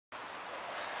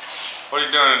What are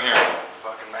you doing in here?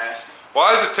 Fucking mask.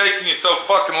 Why is it taking you so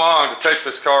fucking long to take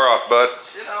this car off, bud?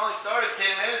 Shit, I only started 10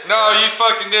 minutes ago. No, you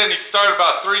fucking didn't. You started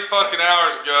about 3 fucking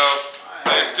hours ago.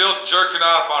 And you're still jerking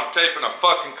off on taping a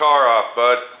fucking car off,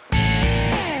 bud.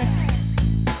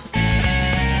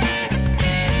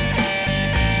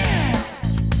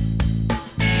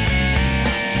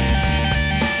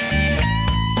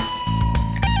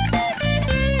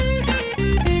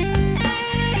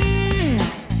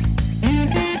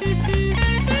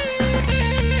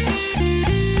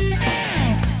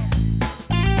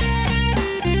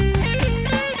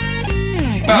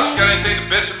 You got anything to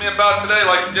bitch at me about today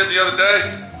like you did the other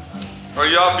day? Are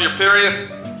you off of your period?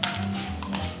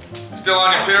 Still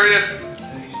on your period?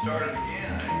 You started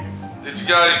again. Did you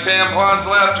got any tampons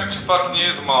left or did you fucking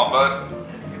use them all, bud?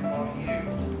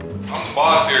 I'm the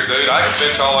boss here, dude. I can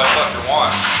bitch all I fucking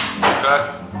want. Okay?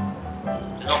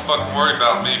 You don't fucking worry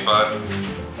about me, bud.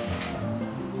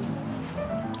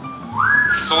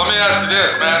 So let me ask you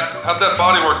this, man. How'd that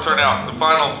bodywork turn out? The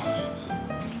final...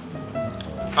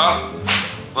 Huh?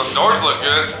 The doors look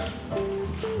good.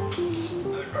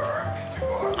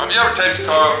 Have you ever taped a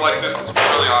car off like this? Let's be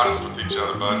really honest with each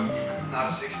other, bud. Not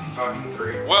a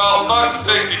 60-fucking-3. Well, fuck the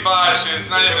 65 shit. It's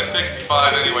not even a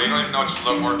 65 anyway. You don't even know what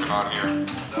you're working on here.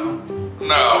 No.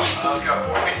 No. It's got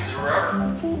 4 pieces of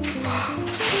rubber.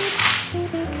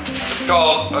 It's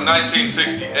called a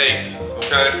 1968,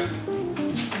 okay?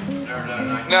 Never done a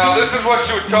 1968. Now, this is what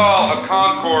you would call a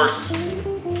concourse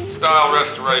style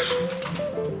restoration.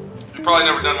 You've probably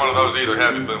never done one of those either,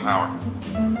 have you, Boomhauer?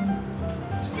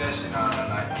 Especially not a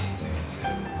 1967.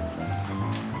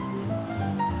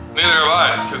 Neither have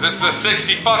I, because this is a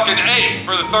 60-fucking-8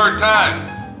 for the 3rd time.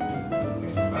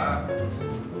 65.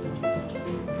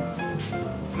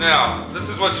 Now, this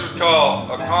is what you would call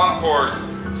a concourse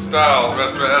style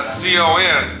restoration. That's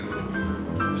C-O-N-C-O-R-U-S.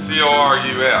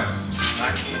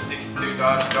 1962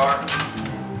 Dodge Dart.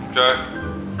 Okay.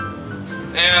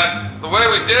 And the way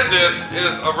we did this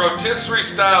is a rotisserie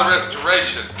style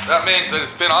restoration. That means that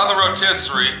it's been on the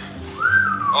rotisserie,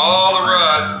 all the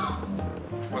rust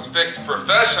was fixed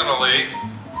professionally,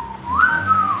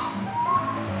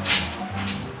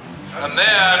 and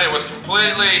then it was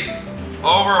completely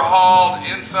overhauled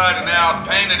inside and out,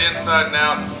 painted inside and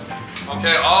out.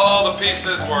 Okay, all the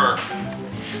pieces were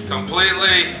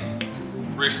completely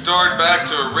restored back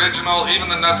to original. Even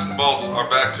the nuts and bolts are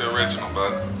back to original,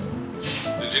 bud.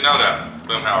 Did you know that,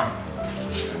 Boomhauer?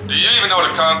 Do you even know what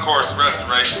a concourse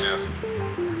restoration is?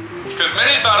 Because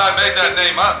many thought I made that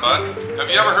name up, bud. Have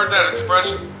you ever heard that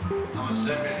expression? I'm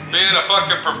assuming Being a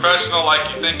fucking professional like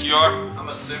you think you are? I'm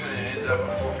assuming it ends up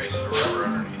with 4 pieces of rubber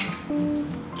underneath.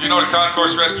 Do you know what a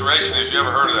concourse restoration is? You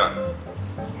ever heard of that?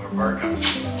 Where bird comes.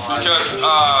 Because,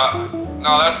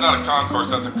 no, that's not a concourse,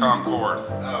 that's a Concorde.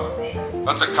 Oh, shit.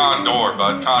 That's a condor,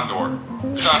 bud, condor.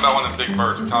 You're talking about one of the big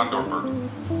birds, a condor bird.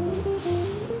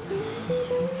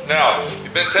 Now,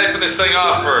 you've been taping this thing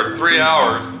off for 3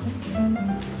 hours,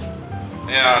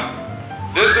 and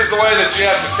this is the way that you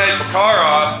have to tape a car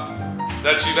off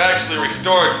that you've actually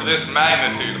restored to this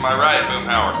magnitude. Am I right,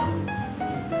 Boomhauer?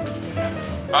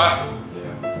 Huh?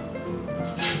 Yeah.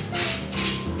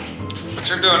 But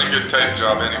you're doing a good tape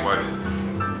job anyway.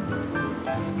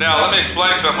 Now, let me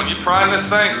explain something. When you prime this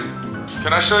thing,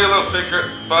 can I show you a little secret,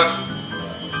 bud?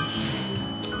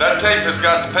 That tape has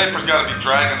got, the paper's got to be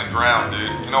dragging the ground,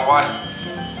 dude. You know why?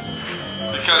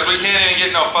 Because we can't even get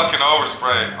no fucking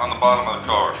overspray on the bottom of the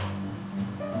car.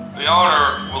 The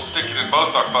owner will stick it in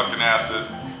both our fucking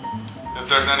asses if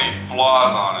there's any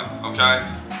flaws on it, okay?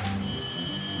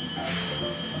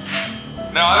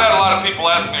 Now, I've had a lot of people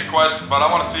ask me a question, but I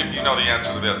want to see if you know the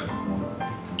answer to this.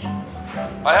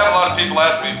 I have a lot of people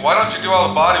ask me, why don't you do all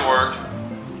the body work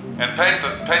and paint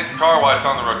the car while it's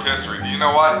on the rotisserie? Do you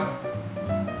know why?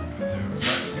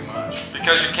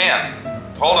 Because you can.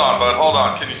 Hold on, bud, hold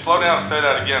on. Can you slow down and say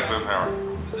that again, Boomhauer?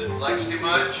 Does it flex too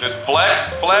much? It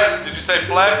flex? Flex? Did you say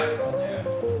flex? Yeah.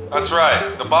 That's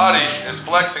right. The body is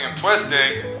flexing and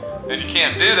twisting, and you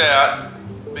can't do that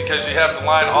because you have to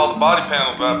line all the body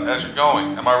panels up as you're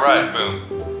going. Am I right, Boom?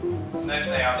 The next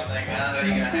thing I was thinking, I know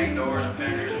you're gonna hang doors and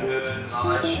fenders and hoods and all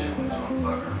that shit when it's on a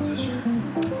fucking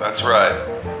rotisserie. That's right.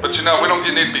 But you know, we don't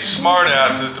need to be smart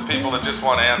asses to people that just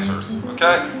want answers,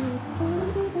 okay?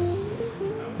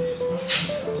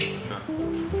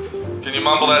 Can you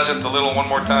mumble that just a little one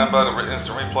more time, bud?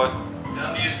 Instant replay?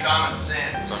 Don't use common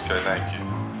sense. Okay, thank you.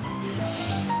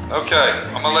 Okay,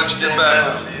 I'm gonna let you get back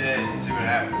to do this and see what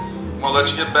happens. I'm gonna let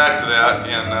you get back to that,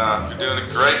 and you're doing a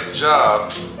great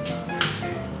job.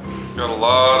 Got a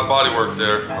lot of body work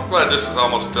there. I'm glad this is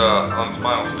almost on its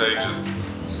final stages.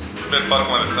 I've been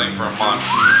fucking with this thing for a month.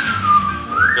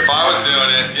 If I was doing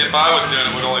it, it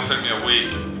would only took me a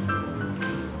week.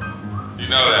 You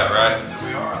know that, right? So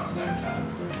we are on the same time.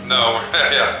 No,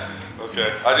 yeah.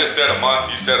 Okay. I just said a month.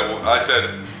 You said I said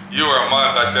you were a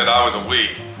month. I said I was a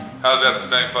week. How's that the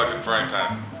same fucking frame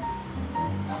time?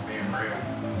 I'm being real.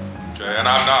 Okay, and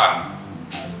I'm not.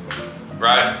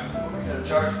 Right? We're gonna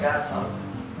charge the guy something.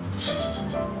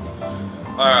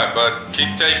 All right, bud.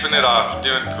 Keep taping it off.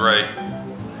 You're doing great.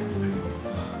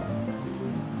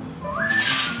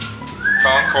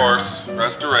 Concourse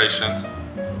Restoration,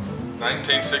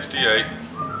 1968.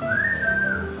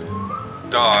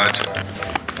 Dodge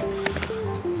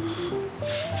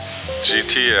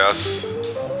GTS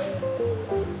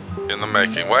in the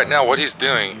making. Right now what he's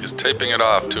doing is taping it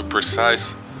off to a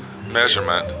precise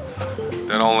measurement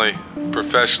that only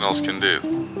professionals can do.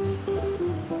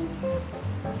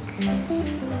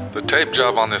 The tape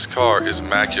job on this car is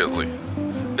immaculately.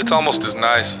 It's almost as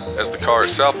nice as the car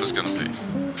itself is going to be.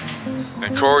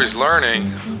 And Corey's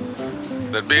learning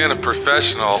that being a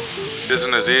professional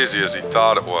isn't as easy as he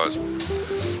thought it was.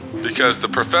 Because the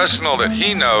professional that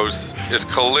he knows is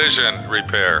collision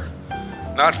repair,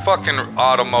 not fucking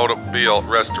automobile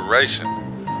restoration.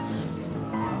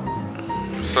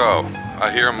 So,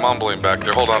 I hear him mumbling back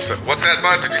there. Hold on a second. What's that,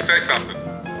 bud? Did you say something?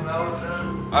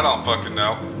 I don't fucking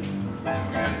know. We're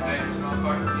gonna have to take this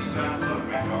motherfucker a few times. Look,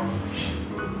 make cardboard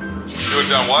shit. You have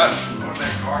done what? Look,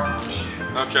 make cardboard shit.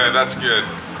 Okay, that's good.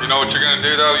 You know what you're gonna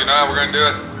do though? You know how we're gonna do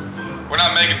it? We're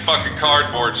not making fucking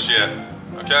cardboard shit,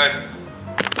 okay?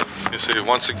 You see,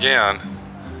 once again,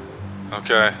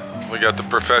 okay, we got the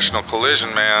professional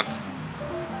collision man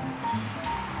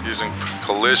using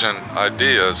collision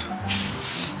ideas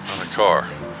on a car.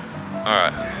 All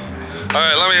right,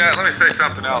 let me say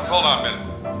something else. Hold on a minute.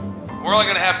 We're only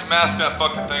gonna have to mask that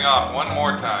fucking thing off one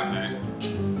more time, dude.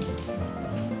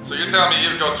 So you're telling me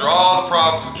you'd go through all the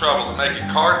problems and troubles of making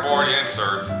cardboard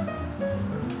inserts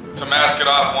to mask it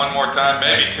off one more time,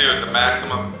 maybe two at the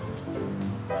maximum?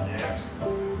 Yeah.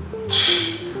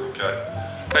 Okay.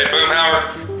 Hey,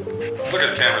 Boomhauer, look at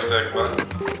the camera a second,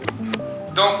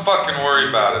 bud. Don't fucking worry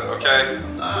about it, okay?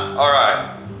 Nah. All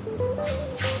right.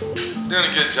 Doing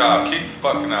a good job. Keep the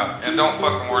fucking up, and don't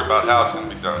fucking worry about how it's gonna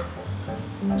be done.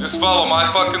 Just follow my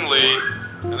fucking lead,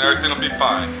 and everything will be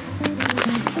fine.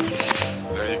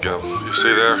 There you go. You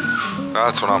see there?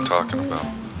 That's what I'm talking about.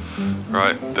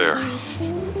 Right there.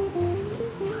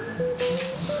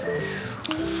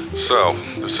 So,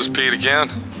 this is Pete again,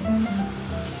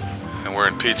 and we're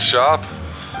in Pete's shop,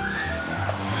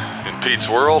 in Pete's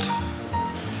world,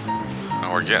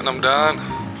 and we're getting them done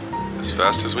as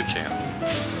fast as we can.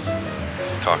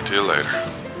 Talk to you later.